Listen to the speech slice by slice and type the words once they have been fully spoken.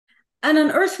An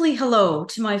unearthly hello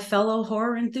to my fellow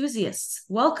horror enthusiasts.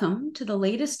 Welcome to the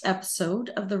latest episode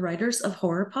of the Writers of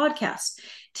Horror podcast.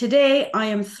 Today, I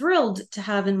am thrilled to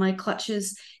have in my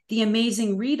clutches the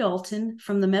amazing Reed Alton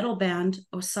from the metal band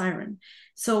Osyron.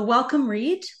 So, welcome,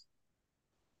 Reed.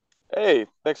 Hey,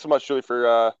 thanks so much, Julie,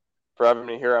 for having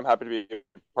me here. I'm happy to be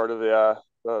part of the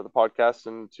podcast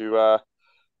and to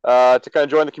kind of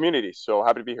join the community. So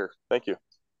happy to be here. Thank you.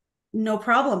 No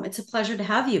problem. It's a pleasure to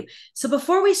have you. So,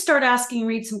 before we start asking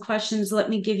Reed some questions, let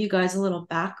me give you guys a little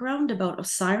background about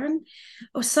Osyron.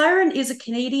 Osyron is a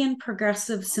Canadian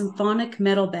progressive symphonic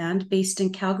metal band based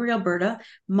in Calgary, Alberta,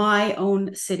 my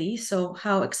own city. So,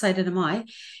 how excited am I?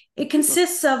 It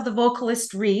consists of the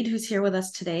vocalist Reed, who's here with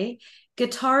us today,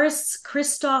 guitarists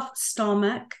Christoph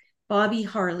Stalmack, Bobby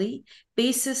Harley,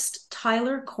 bassist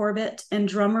Tyler Corbett, and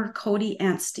drummer Cody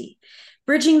Anstey,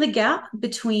 bridging the gap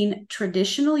between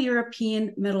traditional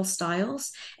European metal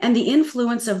styles and the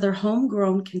influence of their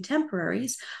homegrown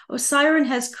contemporaries. Osyron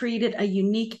has created a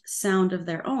unique sound of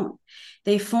their own.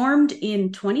 They formed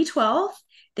in 2012.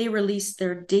 They released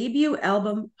their debut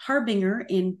album, Harbinger,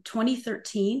 in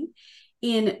 2013.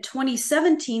 In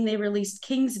 2017, they released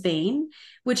Kingsbane,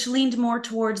 which leaned more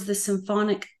towards the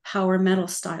symphonic power metal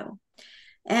style.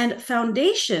 And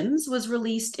Foundations was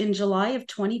released in July of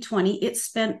 2020. It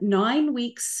spent 9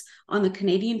 weeks on the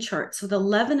Canadian charts with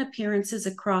 11 appearances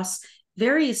across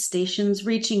various stations,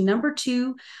 reaching number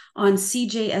 2 on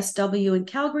CJSW in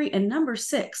Calgary and number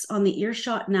 6 on the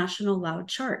Earshot National Loud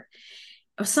chart.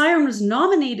 Osyron was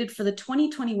nominated for the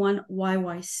 2021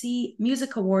 YYC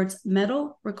Music Awards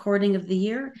Metal Recording of the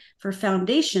Year for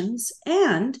Foundations,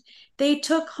 and they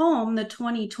took home the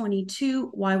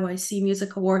 2022 YYC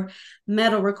Music Award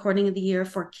Metal Recording of the Year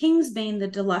for Kingsbane, the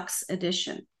Deluxe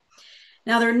Edition.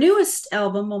 Now, their newest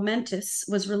album, Momentous,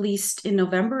 was released in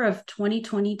November of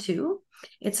 2022.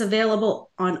 It's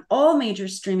available on all major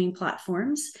streaming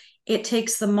platforms. It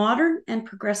takes the modern and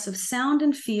progressive sound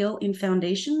and feel in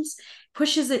Foundations,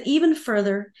 pushes it even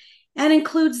further, and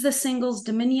includes the singles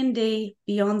Dominion Day,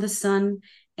 Beyond the Sun,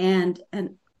 and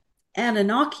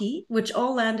Anunnaki, which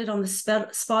all landed on the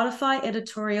Spotify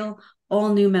editorial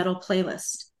All New Metal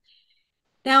playlist.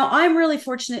 Now, I'm really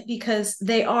fortunate because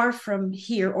they are from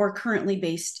here or currently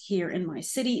based here in my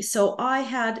city. So I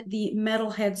had the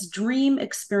metalhead's dream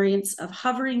experience of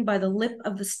hovering by the lip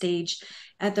of the stage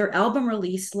at their album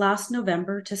release last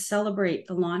November to celebrate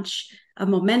the launch of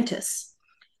Momentous.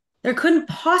 There couldn't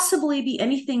possibly be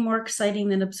anything more exciting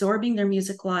than absorbing their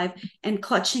music live and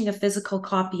clutching a physical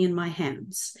copy in my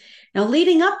hands. Now,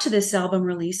 leading up to this album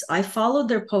release, I followed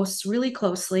their posts really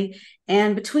closely,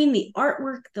 and between the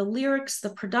artwork, the lyrics,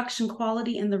 the production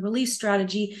quality, and the release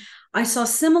strategy, I saw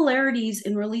similarities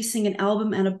in releasing an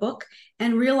album and a book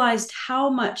and realized how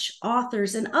much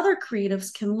authors and other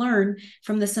creatives can learn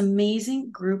from this amazing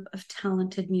group of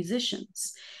talented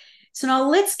musicians. So now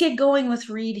let's get going with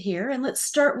Reed here, and let's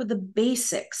start with the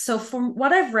basics. So from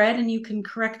what I've read, and you can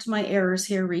correct my errors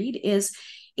here, Reed, is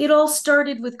it all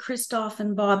started with Christoph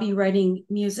and Bobby writing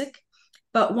music,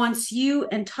 but once you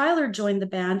and Tyler joined the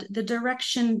band, the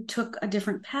direction took a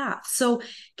different path. So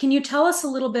can you tell us a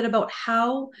little bit about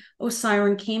how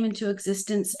Osyron came into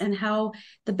existence and how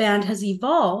the band has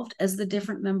evolved as the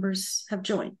different members have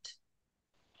joined?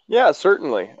 Yeah,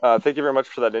 certainly. Thank you very much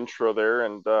for that intro there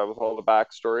and with all the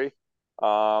backstory.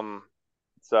 Um,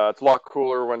 it's a lot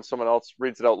cooler when someone else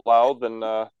reads it out loud than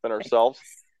ourselves.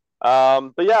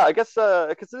 But yeah, I guess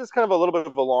because it is kind of a little bit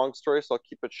of a long story, so I'll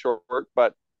keep it short.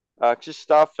 But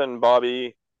Christoph and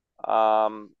Bobby,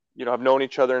 have known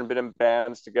each other and been in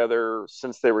bands together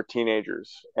since they were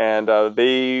teenagers, and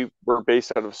they were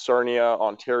based out of Sarnia,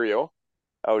 Ontario,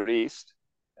 out east,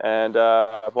 and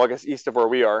well, I guess east of where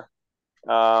we are.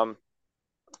 Um,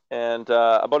 and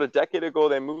about a decade ago,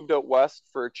 they moved out west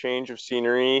for a change of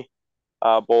scenery,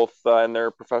 both in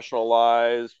their professional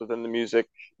lives, within the music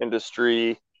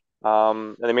industry,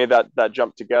 and they made that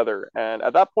jump together. And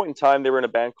at that point in time, they were in a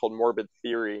band called Morbid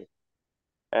Theory,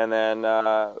 and then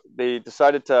they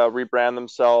decided to rebrand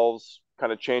themselves,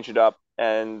 kind of change it up,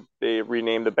 and they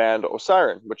renamed the band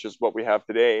Osyron, which is what we have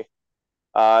today.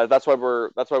 That's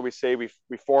why we say we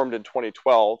formed in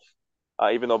 2012,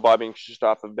 even though Bobby and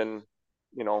Christoph have been,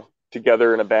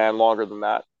 together in a band longer than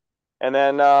that. And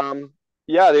then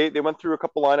yeah, they went through a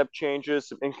couple lineup changes,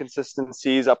 some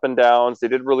inconsistencies, up and downs. They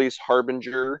did release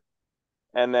Harbinger,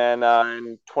 and then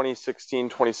in 2016,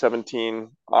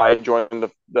 2017, I joined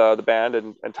the band,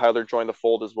 and Tyler joined the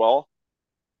fold as well.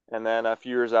 And then a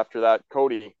few years after that,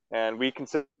 Cody. And we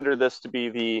consider this to be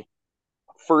the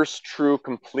first true,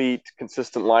 complete,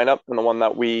 consistent lineup, and the one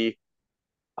that we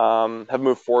have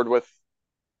moved forward with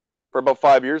for about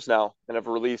 5 years now, and have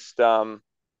released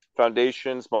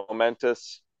Foundations,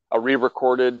 Momentous, a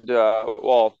re-recorded, a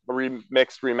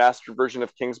remixed, remastered version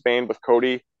of Kingsbane with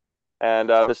Cody, and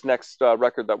this next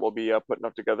record that we'll be putting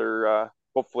up together,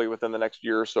 hopefully within the next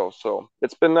year or so. So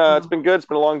it's Wow. been good. It's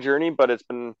been a long journey, but it's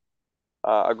been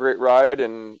a great ride,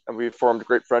 and we've formed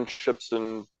great friendships,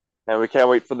 and we can't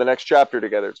wait for the next chapter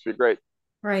together. It's been great.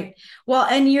 Right. Well,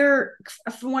 and you're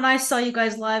from when I saw you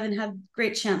guys live and had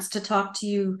great chance to talk to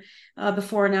you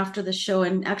before and after the show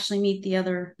and actually meet the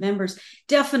other members.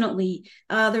 Definitely,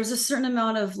 there's a certain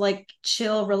amount of like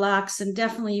chill, relax, and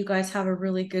definitely you guys have a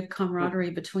really good camaraderie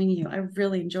between you. I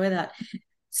really enjoy that.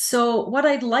 So, what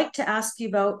I'd like to ask you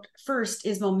about first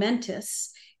is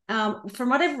Momentous. From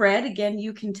what I've read, again,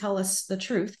 you can tell us the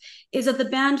truth, is that the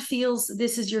band feels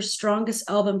this is your strongest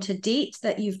album to date,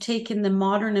 that you've taken the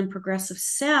modern and progressive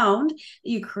sound that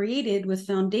you created with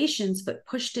Foundations, but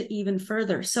pushed it even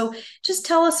further. So, just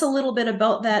tell us a little bit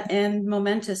about that and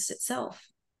Momentous itself.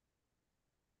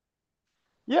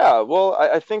 Yeah, well,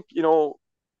 I think,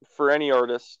 for any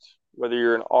artist, whether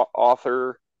you're an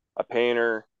author, a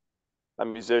painter, a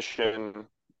musician,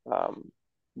 um,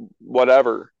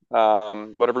 whatever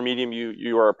medium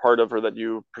you are a part of or that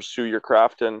you pursue your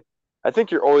craft in, I think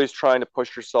you're always trying to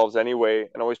push yourselves anyway,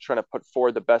 and always trying to put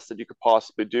forward the best that you could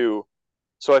possibly do.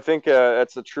 So I think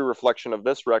it's a true reflection of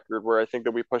this record, where I think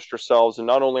that we pushed ourselves in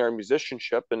not only our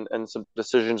musicianship and some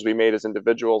decisions we made as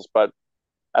individuals, but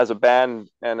as a band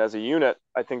and as a unit.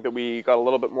 I think that we got a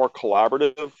little bit more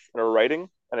collaborative in our writing,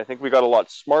 and I think we got a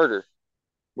lot smarter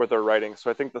with our writing.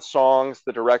 So I think the songs,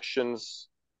 the directions,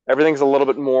 everything's a little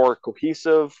bit more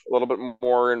cohesive, a little bit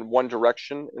more in one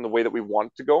direction in the way that we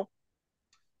want to go.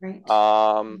 Right.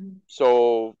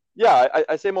 So yeah,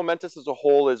 I say Momentous as a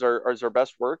whole is our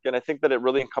best work, and I think that it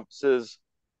really encompasses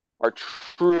our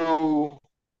true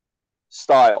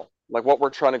style, like what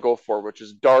we're trying to go for, which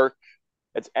is dark.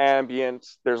 It's ambient.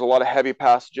 There's a lot of heavy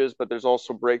passages, but there's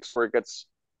also breaks where it gets,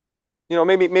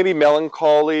 maybe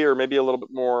melancholy, or maybe a little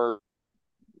bit more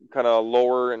kind of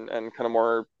lower and kind of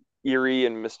more eerie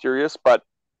and mysterious. But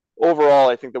overall,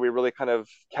 I think that we really kind of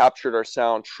captured our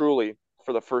sound truly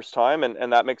for the first time.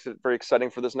 And that makes it very exciting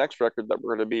for this next record that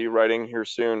we're going to be writing here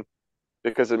soon,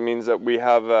 because it means that we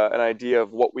have an idea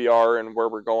of what we are and where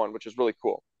we're going, which is really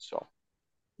cool. So,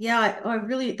 Yeah, I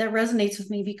really that resonates with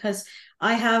me because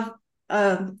I have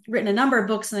written a number of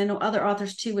books, and I know other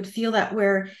authors too would feel that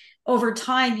where over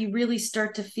time you really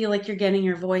start to feel like you're getting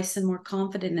your voice and more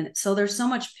confident in it. So there's so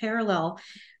much parallel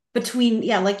between,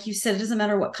 yeah, like you said, it doesn't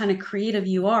matter what kind of creative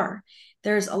you are.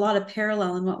 There's a lot of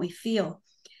parallel in what we feel.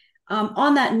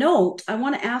 On that note, I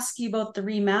want to ask you about the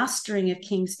remastering of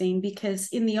Kingsbane because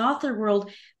in the author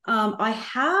world, I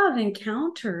have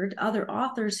encountered other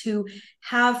authors who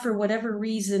have, for whatever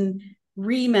reason,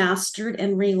 remastered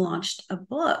and relaunched a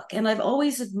book. And I've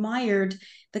always admired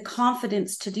the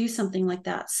confidence to do something like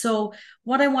that. So,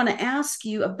 what I want to ask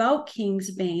you about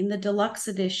Kingsbane, the deluxe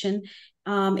edition,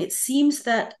 it seems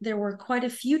that there were quite a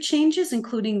few changes,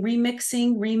 including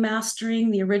remixing, remastering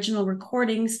the original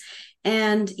recordings,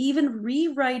 and even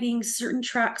rewriting certain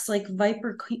tracks like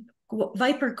Viper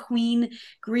Queen,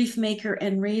 Grief Maker,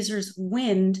 and Razor's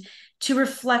Wind to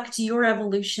reflect your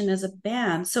evolution as a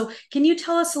band. So, can you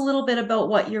tell us a little bit about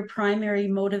what your primary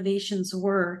motivations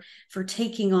were for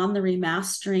taking on the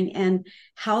remastering and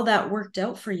how that worked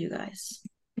out for you guys?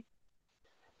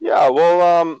 yeah,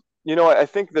 well, I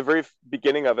think the very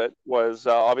beginning of it was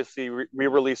obviously we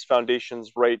released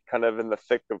Foundations right kind of in the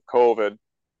thick of COVID.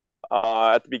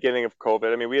 At the beginning of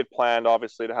COVID, I mean, we had planned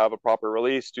obviously to have a proper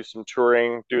release, do some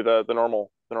touring, do the normal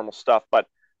stuff, but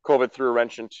COVID threw a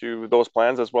wrench into those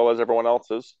plans as well as everyone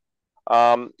else's.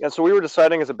 And so we were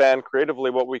deciding as a band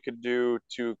creatively what we could do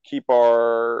to keep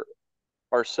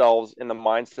ourselves in the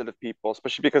mindset of people,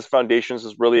 especially because Foundations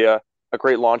is really a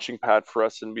great launching pad for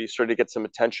us, and we started to get some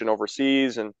attention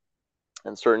overseas and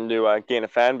starting to gain a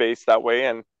fan base that way.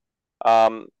 And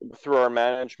through our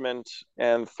management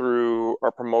and through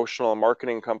our promotional and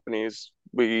marketing companies,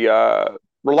 we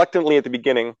reluctantly at the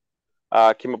beginning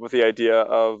came up with the idea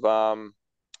of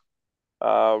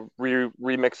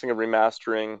remixing and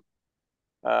remastering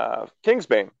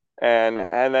Kingsbane,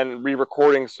 and then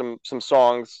re-recording some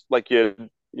songs like you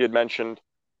had mentioned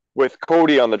with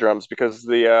Cody on the drums, because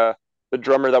the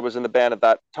drummer that was in the band at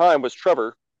that time was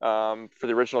Trevor, for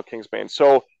the original Kingsbane.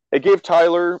 So it gave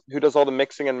Tyler, who does all the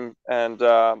mixing and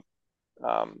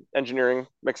engineering,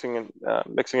 mixing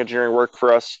engineering work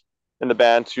for us in the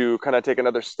band, to kind of take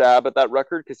another stab at that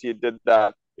record, because he did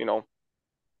that,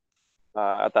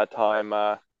 at that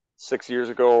time, 6 years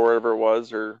ago or whatever it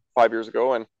was, or 5 years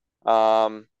ago,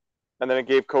 and then it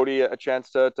gave Cody a chance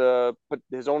to put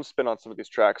his own spin on some of these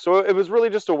tracks. So it was really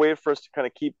just a way for us to kind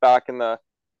of keep back in the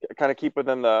kind of keep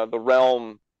within the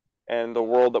realm and the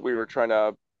world that we were trying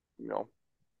to, you know,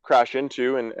 crash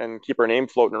into and keep our name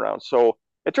floating around. So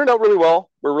it turned out really well.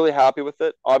 We're really happy with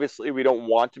it. Obviously, we don't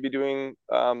want to be doing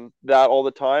that all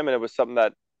the time, and it was something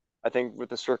that I think with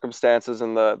the circumstances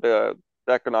and the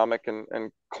economic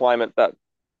and climate that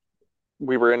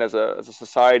we were in as a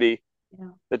society,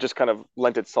 Yeah. it just kind of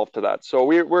lent itself to that. So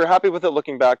we're happy with it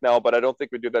looking back now, but I don't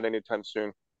think we do that anytime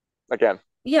soon again.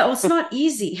 Yeah, well, it's not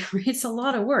easy. It's a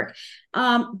lot of work.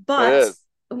 It But is.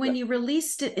 Yeah. when you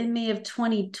released it in May of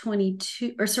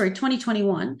 2022, or sorry,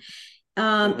 2021,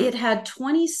 Mm-hmm. it had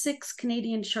 26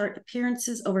 Canadian chart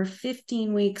appearances over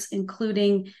 15 weeks,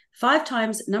 including 5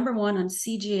 times #1 on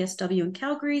CJSW in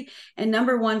Calgary and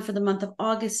 #1 for the month of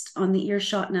August on the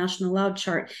Earshot National Loud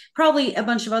chart. Probably a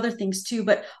bunch of other things too,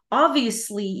 but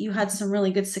obviously you had some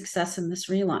really good success in this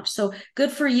relaunch. So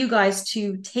good for you guys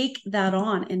to take that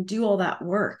on and do all that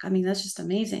work. I mean, that's just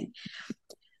amazing.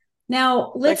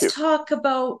 Now, Thank let's you. talk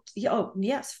about, oh,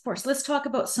 yes, of course. Let's talk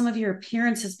about some of your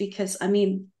appearances because, I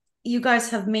mean, you guys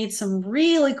have made some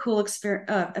really cool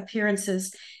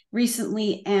appearances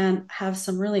recently and have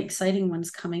some really exciting ones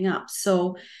coming up.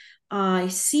 So, I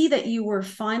see that you were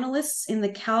finalists in the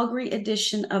Calgary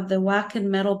edition of the Wacken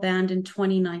Metal Band in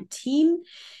 2019.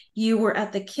 You were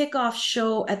at the kickoff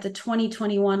show at the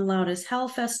 2021 Loud as Hell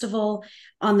Festival,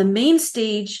 on the main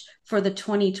stage for the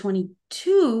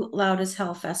 2022 Loud as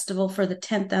Hell Festival for the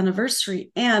 10th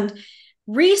anniversary. And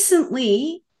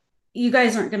recently, you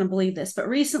guys aren't going to believe this, but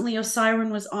recently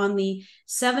Osyron was on the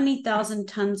 70,000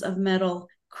 tons of metal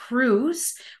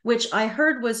cruise, which I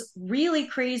heard was really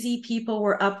crazy. People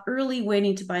were up early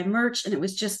waiting to buy merch, and it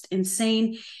was just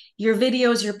insane. Your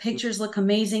videos, your pictures look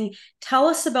amazing. Tell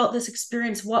us about this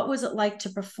experience. What was it like to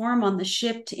perform on the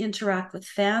ship, to interact with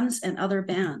fans and other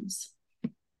bands?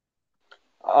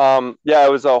 Yeah,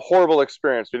 it was a horrible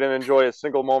experience. We didn't enjoy a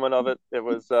single moment of it. It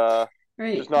was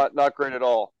just Right. not great at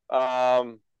all.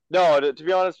 No, to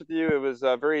be honest with you, it was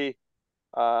a very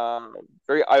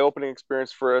eye-opening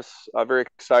experience for us. Very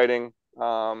exciting.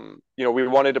 You know, we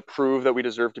wanted to prove that we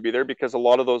deserve to be there because a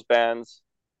lot of those bands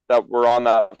that were on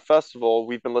that festival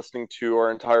we've been listening to our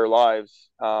entire lives,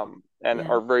 and Yeah.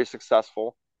 are very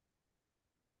successful.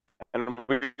 And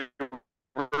we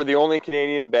were the only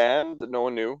Canadian band that no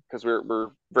one knew because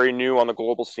we're very new on the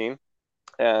global scene,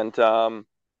 and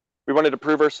we wanted to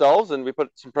prove ourselves, and we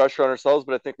put some pressure on ourselves,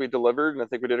 but I think we delivered, and I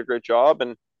think we did a great job.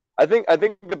 And I think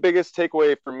the biggest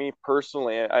takeaway for me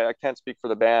personally, I can't speak for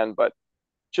the band, but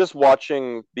just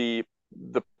watching the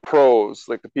pros,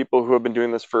 like the people who have been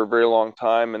doing this for a very long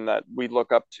time and that we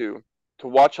look up to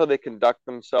watch how they conduct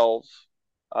themselves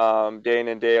day in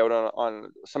and day out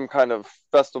on some kind of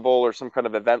festival or some kind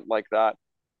of event like that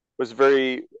was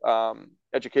very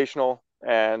educational,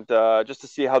 and just to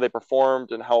see how they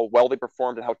performed and how well they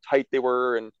performed and how tight they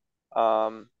were, and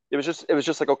it was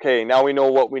just like, okay, now we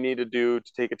know what we need to do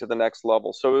to take it to the next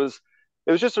level. So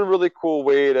it was just a really cool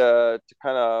way to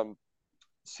kind of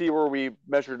see where we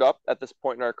measured up at this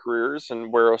point in our careers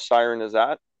and where Osyron is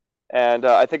at. And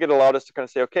I think it allowed us to kind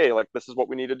of say, okay, like this is what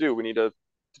we need to do. We need to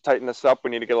tighten this up. We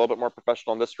need to get a little bit more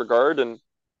professional in this regard, and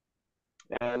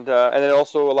it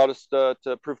also allowed us to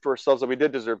prove to ourselves that we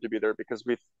did deserve to be there because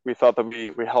we thought that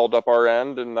we held up our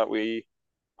end and that we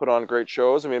put on great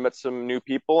shows, and we met some new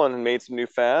people and made some new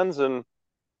fans and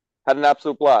had an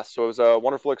absolute blast. So it was a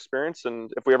wonderful experience,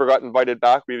 and if we ever got invited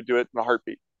back, we would do it in a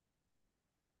heartbeat.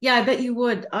 Yeah, I bet you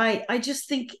would. I just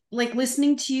think like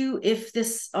listening to you, if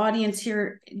this audience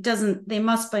here doesn't, they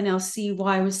must by now see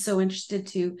why I was so interested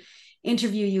to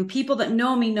interview you. People that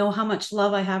know me know how much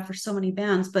love I have for so many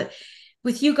bands, but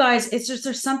with you guys, it's just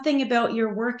there's something about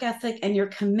your work ethic and your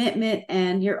commitment,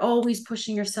 and you're always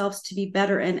pushing yourselves to be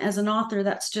better. And as an author,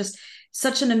 that's just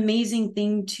such an amazing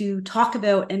thing to talk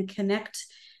about and connect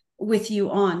with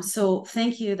you on. So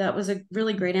thank you. That was a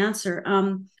really great answer.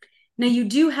 Now you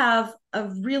do have a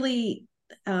really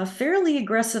fairly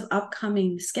aggressive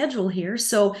upcoming schedule here.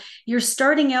 So you're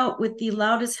starting out with the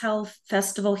Loud as Hell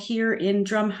Festival here in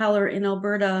Drumheller in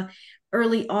Alberta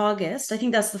early August. I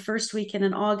think that's the first weekend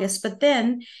in August. But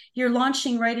then you're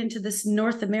launching right into this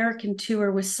North American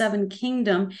tour with Seven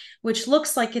Kingdom, which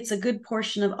looks like it's a good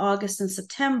portion of August and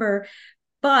September.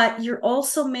 But you're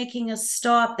also making a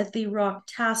stop at the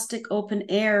Rocktastic Open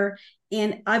Air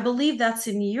in, I believe that's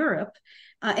in Europe.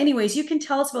 Anyways, you can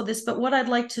tell us about this, but what I'd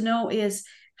like to know is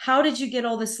how did you get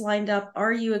all this lined up?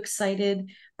 Are you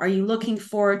excited? Are you looking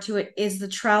forward to it? Is the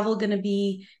travel going to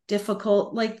be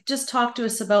difficult? Like, just talk to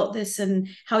us about this and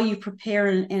how you prepare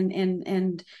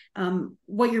and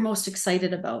what you're most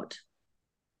excited about.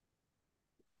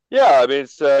 Yeah, I mean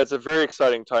it's a very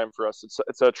exciting time for us.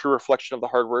 It's a true reflection of the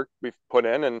hard work we've put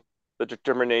in and the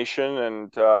determination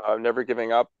and never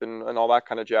giving up and all that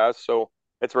kind of jazz. So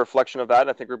it's a reflection of that, and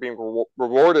I think we're being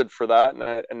rewarded for that.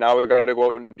 And now we've got to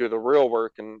go out and do the real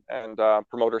work and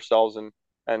promote ourselves and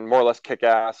more or less kick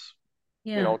ass,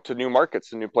 Yeah. to new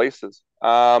markets and new places.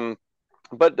 But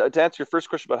to answer your first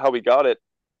question about how we got it,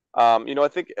 I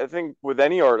think with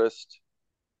any artist,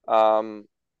 um,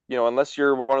 unless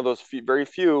you're one of those very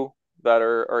few that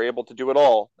are able to do it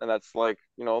all, and that's like,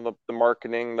 the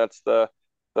marketing, that's the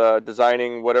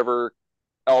designing whatever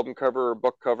album cover or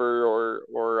book cover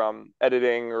or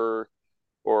editing or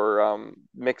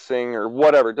mixing or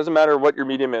whatever. It doesn't matter what your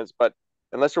medium is, but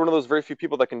unless you're one of those very few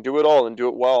people that can do it all and do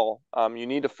it well, you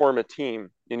need to form a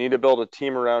team. You need to build a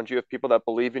team around you of people that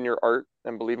believe in your art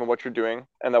and believe in what you're doing,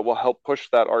 and that will help push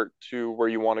that art to where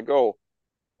you want to go.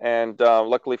 And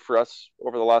luckily for us,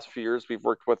 over the last few years, we've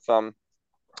worked with some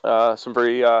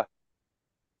very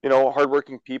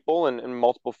hardworking people in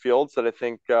multiple fields that I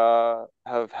think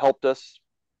have helped us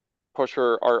push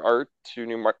our art to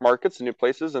new markets and new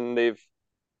places, and they've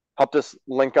helped us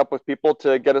link up with people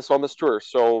to get us on this tour.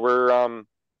 So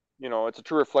it's a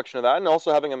true reflection of that, and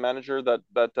also having a manager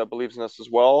that believes in us as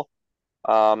well,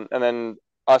 and then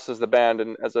us as the band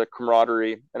and as a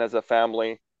camaraderie and as a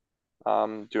family,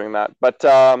 doing that. But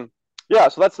yeah,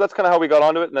 so that's kind of how we got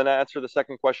onto it. And then to answer the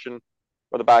second question,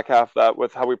 or the back half of that,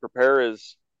 with how we prepare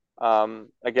is,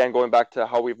 again, going back to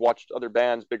how we've watched other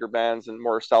bands, bigger bands and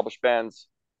more established bands,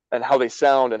 and how they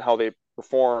sound and how they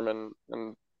perform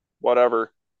and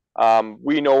whatever.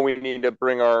 We know we need to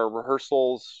bring our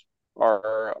rehearsals,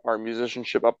 our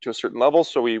musicianship up to a certain level,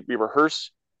 so we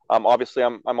rehearse. Obviously,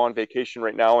 I'm on vacation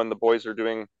right now, and the boys are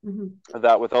doing Mhm.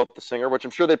 that without the singer, which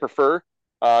I'm sure they prefer,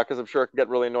 because I'm sure it can get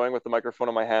really annoying with the microphone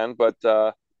in my hand. But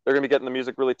they're going to be getting the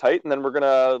music really tight, and then we're going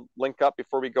to link up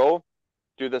before we go,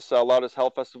 do this Loud as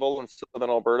Hell festival in Southern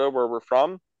Alberta, where we're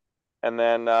from, and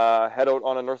then head out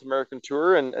on a North American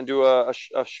tour and do a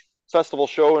festival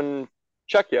show in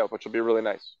Czechia, which will be really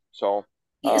nice. So,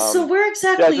 Yeah, so where yeah, it's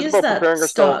exactly just is about that preparing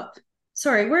ourselves. stop?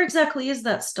 Sorry, where exactly is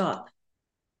that stop?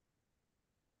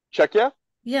 Czechia,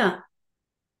 Yeah.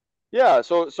 yeah.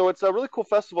 So it's a really cool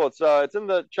festival. It's in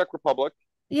the Czech Republic.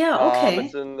 Yeah,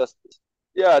 It's okay. in the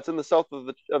Yeah, it's in the south of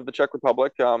the Czech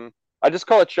Republic. I just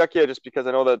call it Czechia just because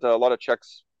I know that a lot of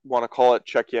Czechs want to call it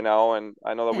Czechia now, and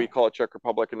I know that Yeah. we call it Czech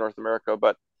Republic in North America.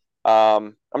 But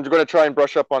I'm going to try and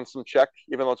brush up on some Czech,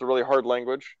 even though it's a really hard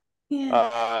language,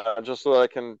 Yeah. just so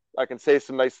that I can say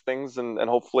some nice things and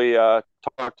hopefully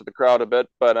talk to the crowd a bit.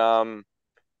 But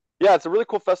yeah, it's a really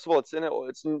cool festival.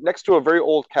 It's next to a very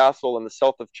old castle in the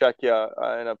south of Czechia,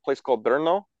 in a place called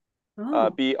Brno, Oh,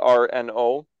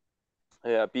 Brno.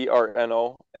 Yeah,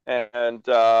 Brno. And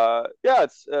yeah,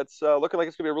 it's looking like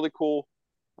it's gonna be a really cool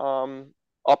um,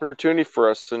 opportunity for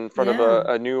us in front of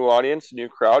yeah. a new audience, a new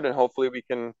crowd, and hopefully we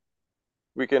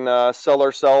can sell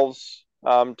ourselves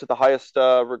to the highest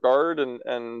regard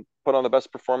and put on the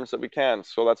best performance that we can.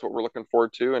 So that's what we're looking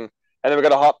forward to, and then we got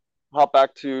to hop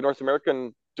back to North America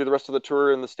and do the rest of the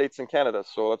tour in the States and Canada.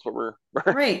 So that's what we're it's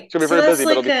Right. gonna be So very that's busy,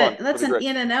 but it'll like be fun. It'll that's be an great.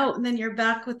 in and out, and then you're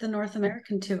back with the North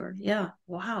American tour. Yeah.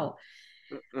 Wow.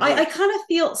 I Mm-hmm. kind of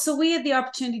feel so we had the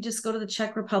opportunity to just go to the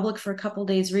Czech Republic for a couple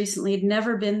days recently. Had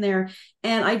never been there.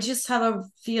 And I just have a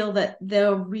feel that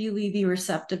they'll really be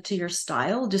receptive to your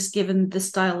style, just given the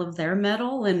style of their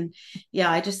metal. And yeah,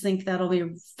 I just think that'll be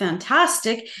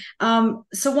fantastic.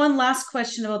 So one last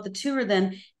question about the tour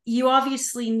then. You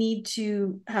obviously need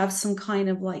to have some kind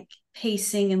of like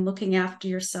pacing and looking after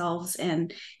yourselves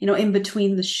and in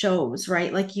between the shows,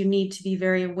 right? Like you need to be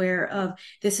very aware of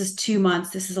this is 2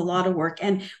 months, this is a lot of work,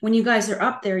 and when you guys are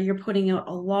up there you're putting out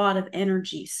a lot of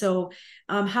energy. So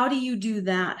how do you do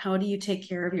that? How do you take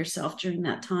care of yourself during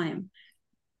that time?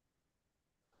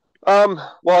 Well,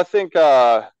 I think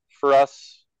for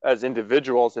us as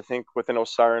individuals, I think within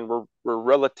Osyron, we're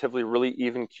relatively really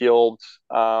even keeled.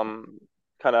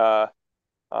 Kind of,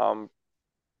 um,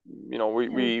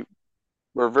 we Yeah.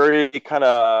 we're very kind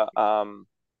of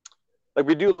like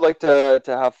we do like to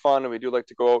have fun, and we do like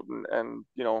to go out and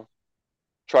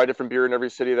try different beer in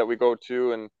every city that we go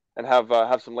to, and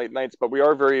have some late nights. But we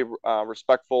are very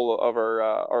respectful of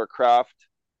our craft,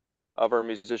 of our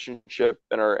musicianship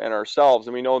and ourselves.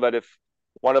 And we know that if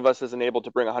one of us isn't able to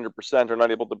bring 100% or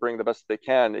not able to bring the best they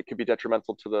can, it could be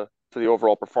detrimental to the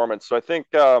overall performance. So I think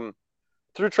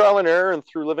through trial and error and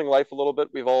through living life a little bit,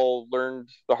 we've all learned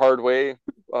the hard way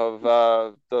of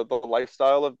the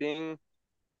lifestyle of being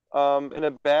in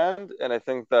a band. And I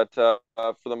think that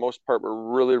for the most part,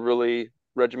 we're really, really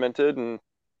regimented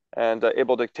and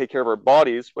able to take care of our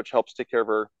bodies, which helps take care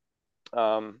of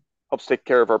our helps take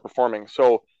care of our performing.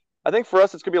 So I think for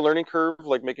us, it's gonna be a learning curve,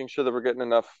 like making sure that we're getting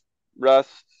enough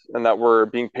rest and that we're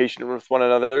being patient with one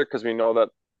another because we know that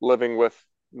living with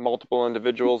multiple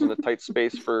individuals in a tight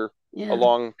space for a Yeah,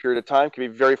 long period of time can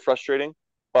be very frustrating.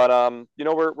 But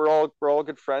we're all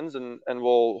good friends, and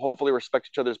we'll hopefully respect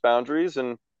each other's boundaries.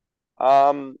 And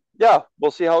yeah,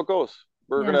 we'll see how it goes.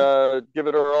 We're yeah, gonna give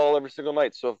it our all every single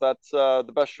night. So if that's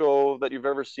the best show that you've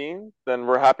ever seen, then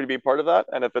we're happy to be part of that.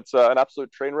 And if it's an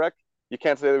absolute train wreck, you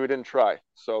can't say that we didn't try.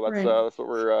 So right. that's what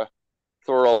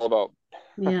we're all about.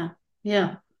 Yeah,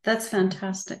 yeah, that's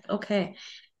fantastic. Okay.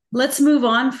 Let's move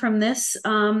on from this.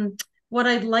 What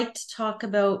I'd like to talk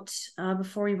about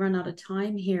before we run out of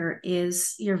time here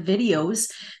is your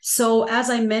videos. So, as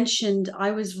I mentioned,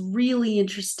 I was really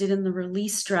interested in the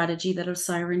release strategy that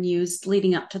Osyron used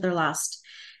leading up to their last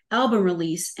album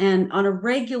release. And on a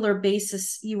regular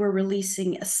basis, you were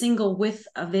releasing a single with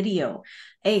a video,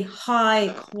 a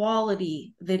high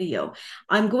quality video.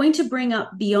 I'm going to bring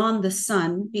up Beyond the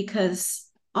Sun because,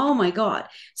 oh my God.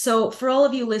 So, for all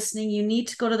of you listening, you need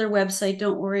to go to their website.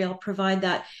 Don't worry, I'll provide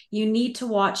that. You need to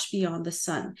watch Beyond the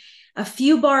Sun. A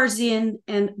few bars in,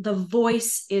 and the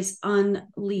voice is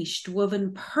unleashed,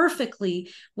 woven perfectly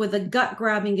with the gut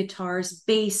grabbing guitars,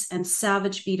 bass, and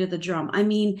savage beat of the drum. I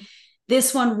mean,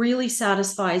 this one really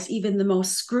satisfies even the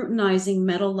most scrutinizing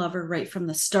metal lover right from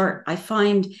the start. I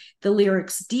find the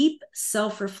lyrics deep,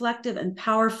 self reflective, and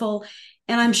powerful.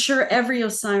 And I'm sure every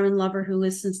Osyron lover who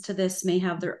listens to this may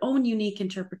have their own unique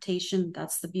interpretation.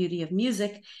 That's the beauty of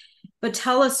music. But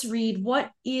tell us, Reed,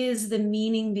 what is the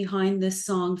meaning behind this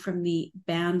song from the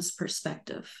band's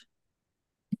perspective?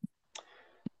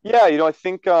 Yeah, I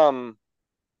think from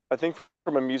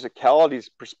a musicality's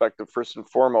perspective, first and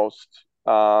foremost,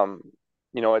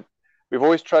 you know, it, we've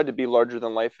always tried to be larger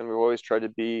than life, and we've always tried to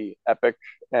be epic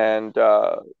and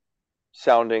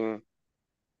sounding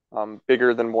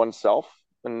bigger than oneself.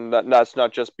 And that's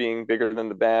not just being bigger than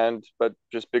the band, but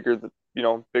just bigger than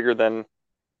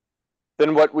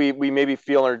what we maybe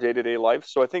feel in our day-to-day life.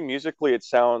 So I think musically it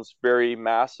sounds very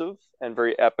massive and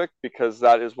very epic because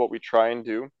that is what we try and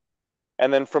do.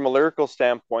 And then from a lyrical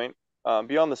standpoint,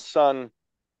 Beyond the Sun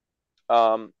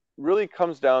really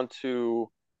comes down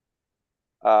to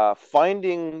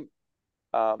finding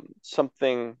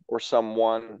something or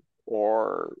someone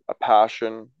or a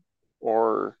passion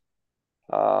or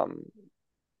um,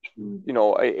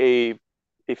 a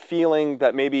feeling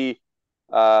that maybe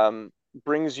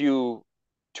brings you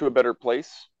to a better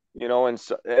place,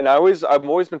 and I've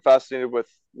always been fascinated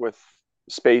with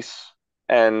space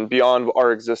and beyond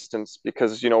our existence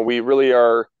because we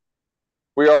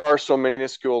are so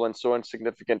minuscule and so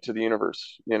insignificant to the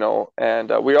universe,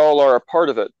 and we all are a part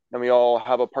of it and we all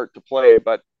have a part to play,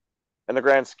 but in the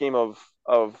grand scheme of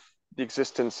the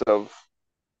existence of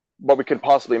what we could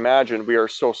possibly imagine, we are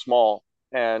so small.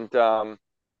 And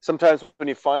sometimes when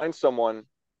you find someone,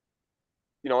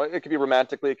 it could be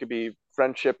romantically, it could be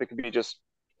friendship, it could be just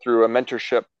through a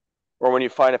mentorship, or when you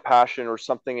find a passion or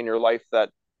something in your life that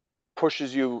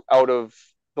pushes you out of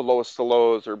the lowest of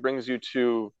lows or brings you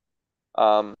to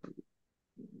um,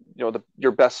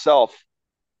 your best self.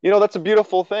 That's a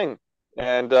beautiful thing.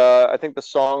 And I think the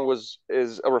song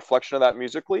is a reflection of that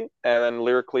musically, and then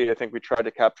lyrically, I think we tried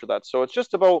to capture that. So it's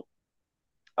just about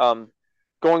um,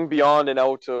 going beyond and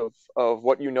out of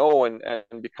what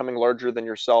and becoming larger than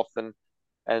yourself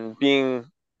and being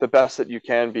the best that you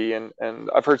can be. And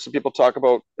I've heard some people talk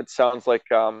about it sounds like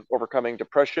overcoming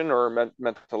depression or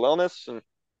mental illness, and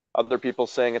other people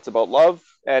saying it's about love,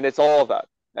 and it's all of that.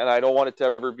 And I don't want it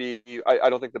to ever be. I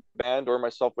don't think the band or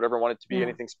myself would ever want it to be Yeah,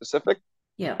 anything specific.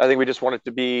 yeah, I think we just want it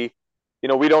to be,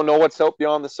 we don't know what's out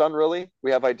beyond the sun really.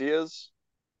 We have ideas,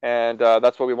 and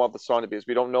that's what we want the song to be. Is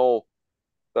we don't know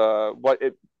what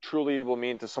it truly will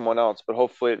mean to someone else, but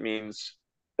hopefully it means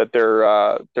that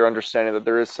they're understanding that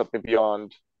there is something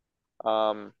beyond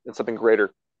and something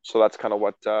greater. So that's kind of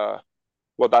what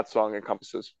that song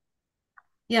encompasses.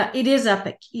 yeah. It is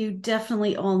epic. You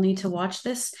definitely all need to watch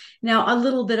this. Now, a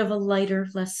little bit of a lighter,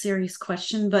 less serious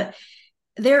question, but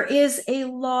there is a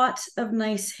lot of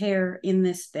nice hair in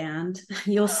this band.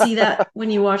 You'll see that when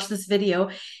you watch this video.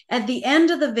 At the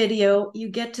end of the video, you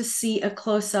get to see a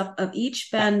close up of each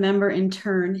band member in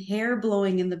turn, hair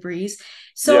blowing in the breeze.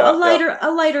 So Yeah, yeah.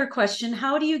 a lighter question,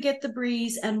 how do you get the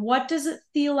breeze and what does it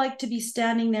feel like to be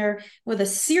standing there with a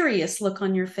serious look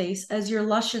on your face as your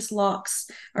luscious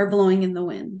locks are blowing in the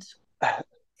wind?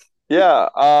 Yeah.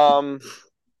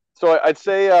 So I'd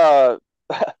say I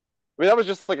mean that was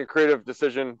just like a creative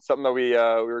decision, something that we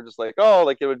were just like, oh,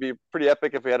 like it would be pretty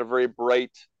epic if we had a very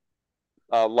bright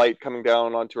light coming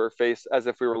down onto her face as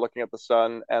if we were looking at the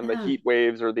sun, and the Yeah. heat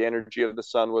waves or the energy of the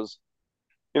sun was,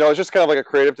 it's just kind of like a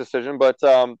creative decision. But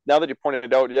now that you pointed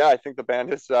it out, yeah, I think the band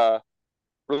has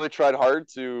really tried hard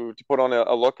to put on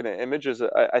a look and an image. Is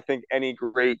I think any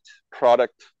great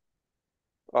product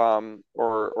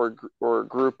or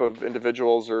group of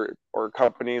individuals or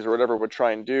companies or whatever would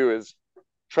try and do is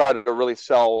try to really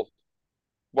sell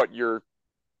what you're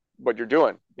what you're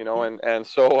doing, Yeah. and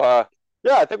so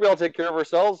yeah, I think we all take care of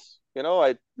ourselves.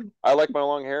 I like my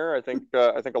long hair. I think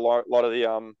a lot of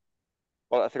the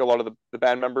well, I think a lot of the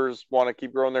band members want to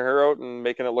keep growing their hair out and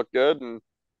making it look good. And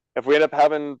if we end up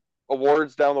having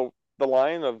awards down the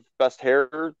line of best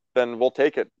hair, then we'll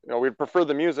take it. We'd prefer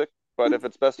the music, but if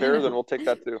it's best I hair, then know. we'll take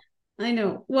that too. I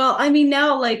know. Well, I mean,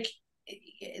 now like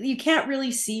you can't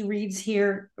really see Reed's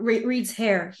hair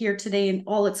here today in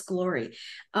all its glory.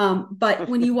 But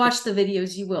when you watch the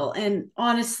videos, you will. And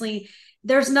honestly,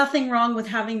 there's nothing wrong with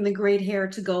having the great hair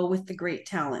to go with the great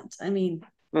talent. I mean,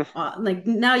 like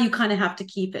now you kind of have to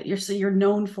keep it. You're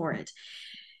known for it.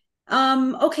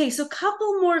 Okay, so a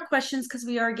couple more questions because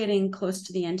we are getting close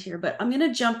to the end here, but I'm going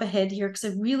to jump ahead here because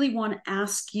I really want to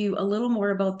ask you a little more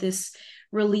about this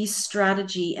release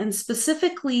strategy and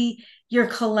specifically your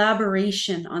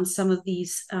collaboration on some of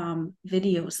these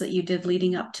videos that you did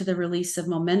leading up to the release of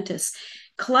Momentous.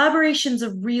 Collaboration is a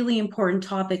really important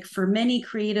topic for many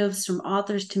creatives, from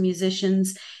authors to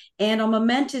musicians. And on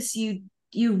Momentous, you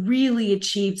really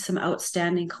achieved some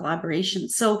outstanding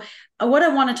collaborations. So what I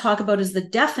want to talk about is the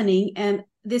deafening, and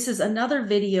this is another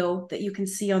video that you can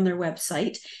see on their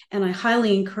website, and I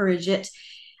highly encourage it.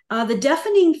 The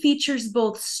deafening features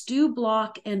both Stu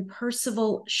Block and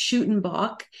Percival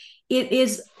Schutenbach. It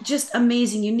is just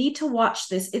amazing. You need to watch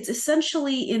this. It's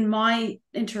essentially, in my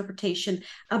interpretation,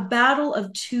 a battle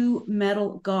of two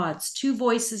metal gods, two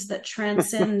voices that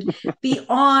transcend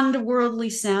beyond worldly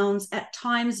sounds, at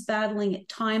times battling, at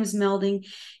times melding.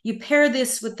 You pair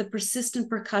this with the persistent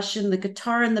percussion, the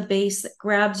guitar and the bass that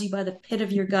grabs you by the pit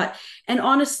of your gut. And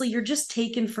honestly, you're just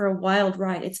taken for a wild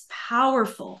ride. It's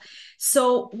powerful.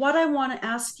 So, what I want to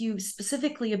ask you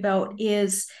specifically about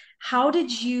is how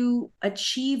did you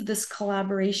achieve this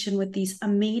collaboration with these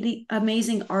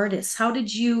amazing artists? How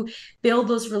did you build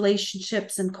those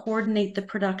relationships and coordinate the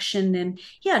production? And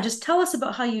yeah, just tell us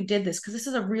about how you did this because this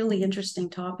is a really interesting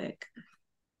topic.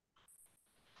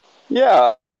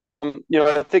 Yeah,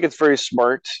 I think it's very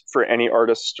smart for any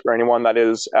artist or anyone that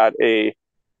is at a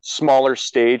smaller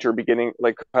stage or beginning,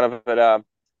 like kind of at a,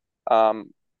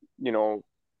 you know,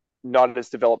 not as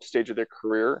developed stage of their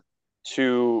career,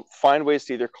 to find ways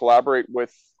to either collaborate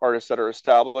with artists that are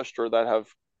established or that have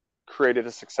created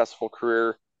a successful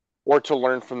career, or to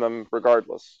learn from them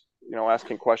regardless.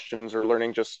 Asking questions or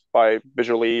learning just by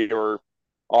visually or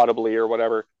audibly or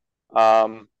whatever.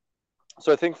 Um,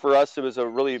 so I think for us, it was a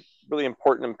really, really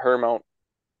important and paramount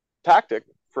tactic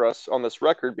for us on this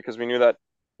record because we knew that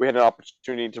we had an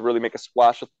opportunity to really make a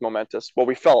splash with Momentous. Well,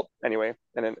 we felt anyway,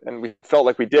 and we felt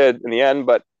like we did in the end,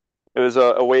 but it was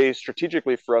a way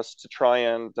strategically for us to try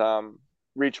and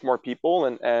reach more people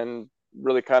and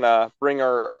really kind of bring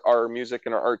our music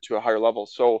and our art to a higher level.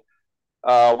 So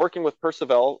working with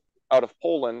Percival out of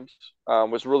Poland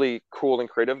was really cool and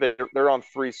creative. They're on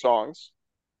three songs.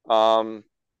 Um,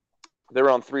 they were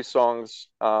on three songs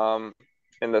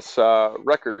in this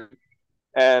record,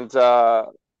 and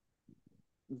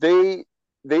they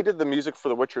they did the music for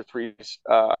the Witcher 3's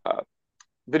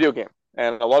video game,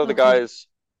 and a lot of the Okay. guys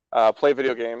play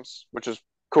video games, which is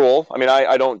cool. I mean,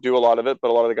 I don't do a lot of it, but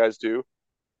a lot of the guys do.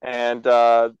 And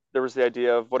there was the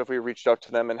idea of what if we reached out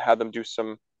to them and had them do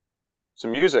some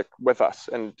music with us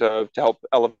and to help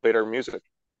elevate our music,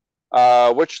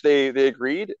 which they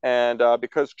agreed. And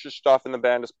because Krzysztof in the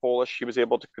band is Polish, he was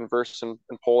able to converse in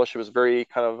Polish. It was very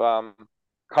kind of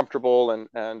comfortable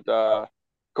and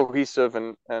cohesive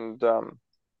and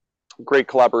great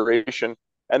collaboration.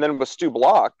 And then with Stu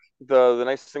Block, the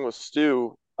nice thing with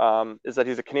Stu is that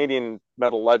he's a Canadian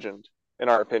metal legend, in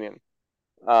our opinion.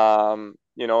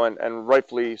 And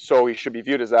rightfully so, he should be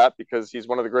viewed as that because he's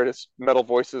one of the greatest metal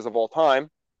voices of all time.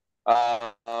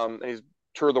 And he's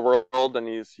toured the world, and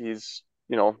he's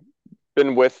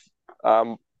been with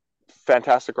um,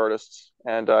 fantastic artists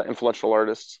and influential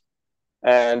artists.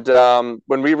 And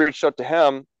when we reached out to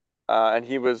him, and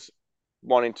he was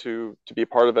wanting to be a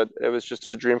part of it, it was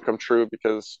just a dream come true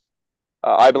because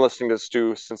I've been listening to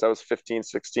Stu since I was 15,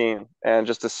 16, and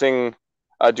just to sing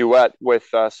a duet with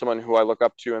someone who I look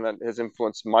up to and that has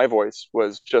influenced my voice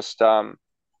was just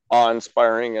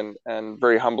awe-inspiring and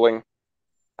very humbling.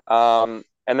 And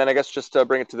then I guess just to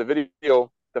bring it to the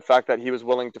video, the fact that he was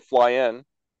willing to fly in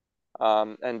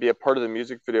and be a part of the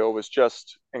music video was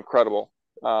just incredible.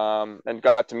 And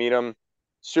got to meet him,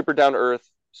 super down to earth,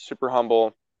 super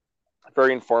humble,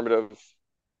 very informative,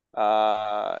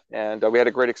 and we had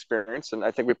a great experience. And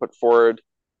I think we put forward,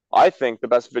 I think, the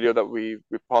best video that we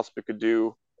possibly could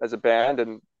do as a band,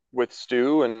 and with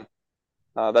Stu. And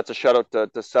that's a shout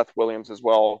out to Seth Williams as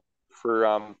well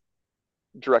for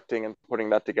directing and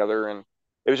putting that together. And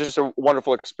it was just a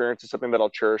wonderful experience. It's something that I'll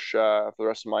cherish for the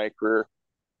rest of my career.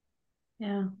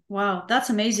 Yeah. Wow.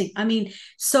 That's amazing. I mean,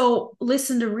 so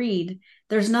listen to Reed.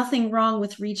 There's nothing wrong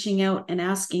with reaching out and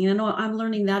asking. I know I'm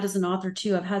learning that as an author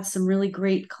too. I've had some really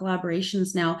great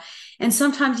collaborations now. And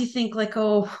sometimes you think like,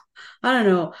 oh, I don't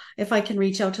know if I can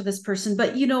reach out to this person.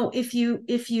 But if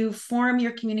you form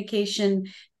your communication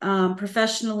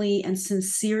professionally and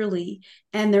sincerely,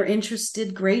 and they're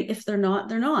interested, great. If they're not,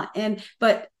 they're not. And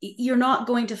but you're not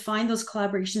going to find those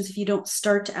collaborations if you don't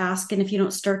start to ask and if you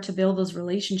don't start to build those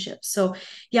relationships. So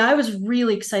yeah, I was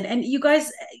really excited. And you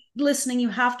guys listening, you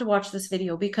have to watch this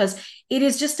video because it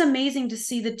is just amazing to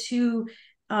see the two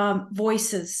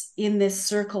voices in this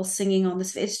circle singing on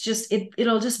this. It's just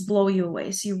it'll just blow you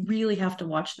away. So you really have to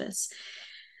watch this.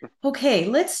 Okay,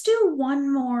 let's do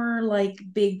one more like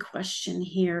big question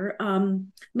here.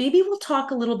 Maybe we'll talk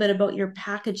a little bit about your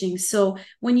packaging. So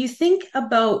when you think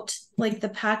about like the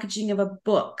packaging of a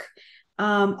book,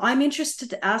 I'm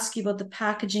interested to ask you about the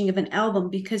packaging of an album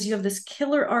because you have this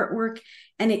killer artwork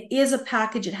and it is a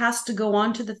package. It has to go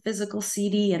onto the physical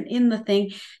CD and in the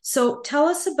thing. So tell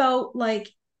us about like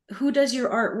who does your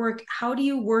artwork? How do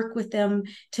you work with them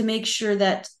to make sure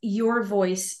that your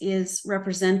voice is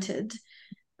represented?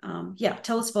 Yeah,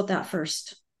 tell us about that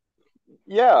first.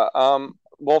 Yeah.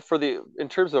 Well, in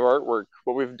terms of artwork,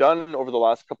 what we've done over the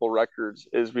last couple of records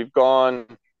is we've gone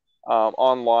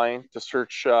online to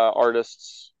search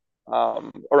artists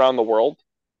around the world.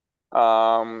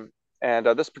 And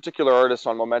this particular artist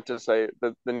on Momentous,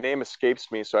 the name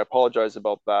escapes me, so I apologize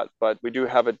about that. But we do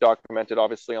have it documented,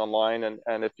 obviously, online,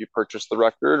 and if you purchase the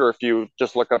record or if you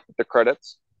just look up the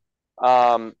credits.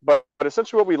 But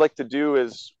essentially, what we like to do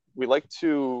is we like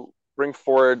to bring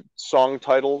forward song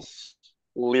titles,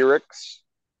 lyrics,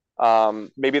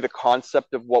 maybe the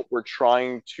concept of what we're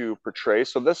trying to portray.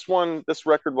 So this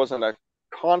record wasn't a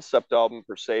concept album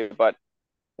per se, but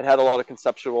it had a lot of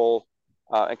conceptual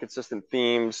and consistent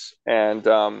themes and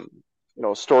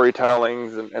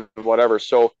storytellings and whatever.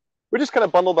 So we just kind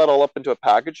of bundle that all up into a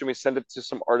package and we send it to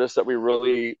some artists that we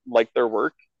really like their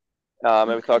work and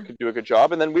we thought Okay. could do a good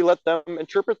job, and then we let them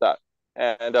interpret that.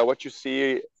 And what you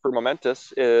see for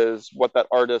Momentous is what that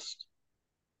artist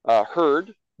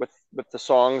heard with the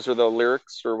songs or the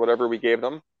lyrics or whatever we gave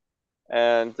them,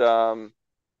 and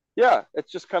yeah,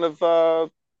 it's just kind of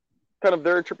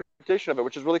their interpretation of it,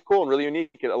 which is really cool and really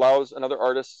unique. It allows another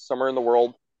artist somewhere in the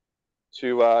world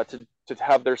to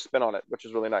have their spin on it, which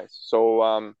is really nice.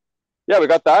 So yeah, we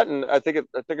got that, and I think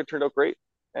it turned out great,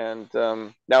 and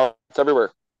now it's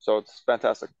everywhere, so it's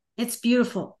fantastic. It's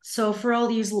beautiful. So for all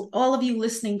of you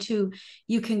listening too,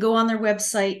 you can go on their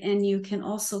website and you can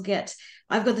also get.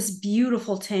 I've got this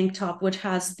beautiful tank top which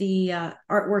has the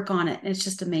artwork on it, and it's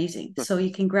just amazing. So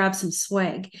you can grab some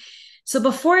swag. So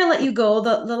before I let you go,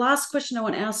 the last question I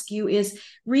want to ask you is: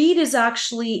 Reed is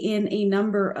actually in a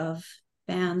number of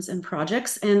bands and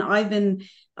projects, and I've been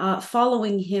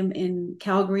following him in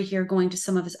Calgary here, going to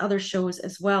some of his other shows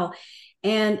as well.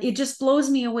 And it just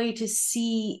blows me away to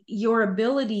see your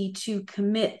ability to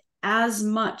commit as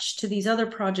much to these other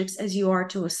projects as you are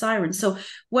to Osyron. So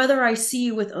whether I see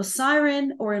you with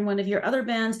Osyron or in one of your other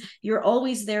bands, you're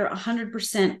always there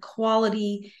 100%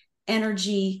 quality,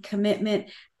 energy, commitment.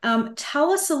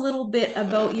 Tell us a little bit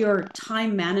about your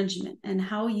time management and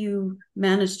how you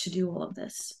manage to do all of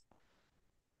this.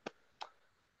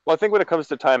 Well, I think when it comes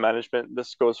to time management,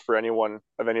 this goes for anyone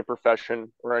of any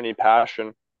profession or any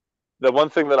passion. The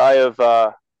one thing that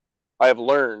I have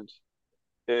learned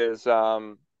is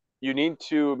you need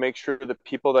to make sure the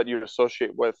people that you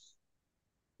associate with,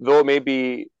 though it may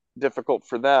be difficult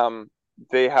for them,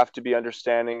 they have to be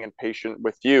understanding and patient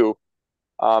with you.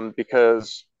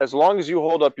 Because as long as you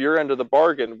hold up your end of the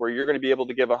bargain, where you're going to be able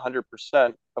to give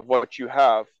 100% of what you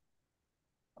have,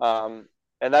 and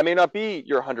that may not be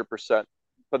your 100%,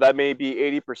 but that may be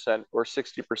 80% or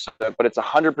 60%, but it's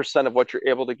 100% of what you're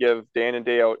able to give day in and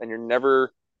day out, and you're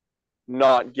never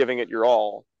not giving it your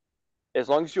all. As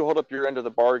long as you hold up your end of the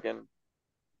bargain,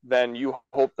 then you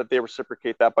hope that they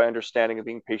reciprocate that by understanding and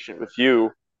being patient with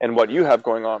you and what you have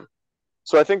going on.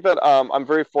 So I think that I'm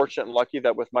very fortunate and lucky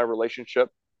that with my relationship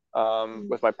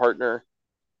with my partner,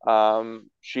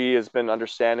 she has been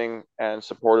understanding and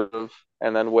supportive.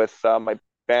 And then with my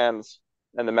bands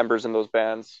and the members in those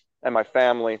bands, and my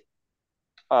family,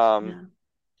 um, Yeah.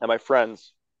 and my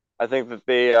friends. I think that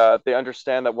they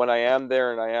understand that when I am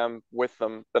there and I am with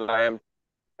them, that I am,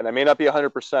 and I may not be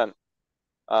 100%,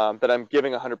 that I'm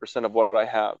giving 100% of what I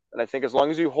have. And I think as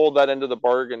long as you hold that end of the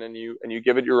bargain and you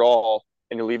give it your all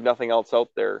and you leave nothing else out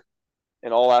there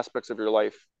in all aspects of your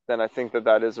life, then I think that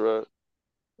that is a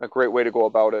great way to go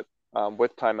about it,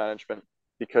 with time management,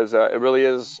 because it really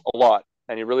is a lot,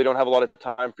 and you really don't have a lot of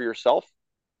time for yourself.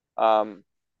 Um,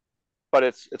 but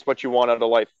it's what you want out of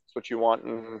life. It's what you want,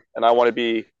 and I want to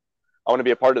be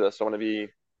a part of this. I want to be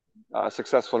a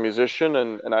successful musician,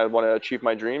 and I want to achieve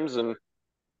my dreams. And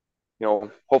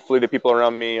hopefully the people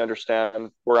around me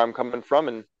understand where I'm coming from,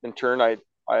 and in turn, I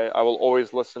will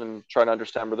always listen and try to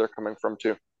understand where they're coming from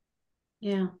too.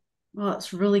 Yeah. Well,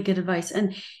 it's really good advice.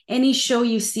 And any show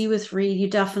you see with Reed, you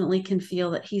definitely can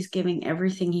feel that he's giving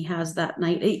everything he has that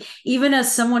night. Even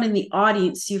as someone in the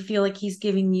audience, you feel like he's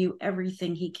giving you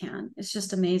everything he can. It's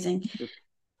just amazing.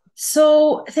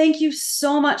 So thank you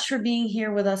so much for being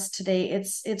here with us today.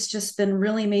 It's just been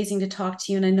really amazing to talk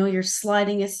to you. And I know you're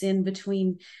sliding us in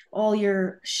between all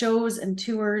your shows and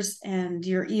tours, and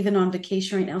you're even on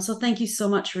vacation right now. So thank you so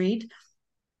much, Reed.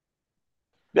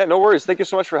 Yeah, no worries. Thank you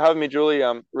so much for having me, Julie.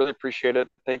 Really appreciate it.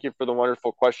 Thank you for the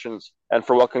wonderful questions and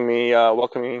for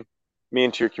welcoming me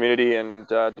into your community and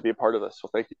to be a part of this. So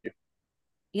thank you.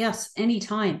 Yes,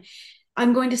 anytime.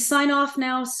 I'm going to sign off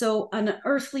now. So, an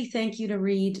earthly thank you to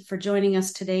Reed for joining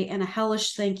us today, and a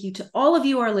hellish thank you to all of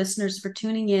you, our listeners, for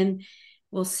tuning in.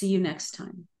 We'll see you next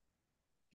time.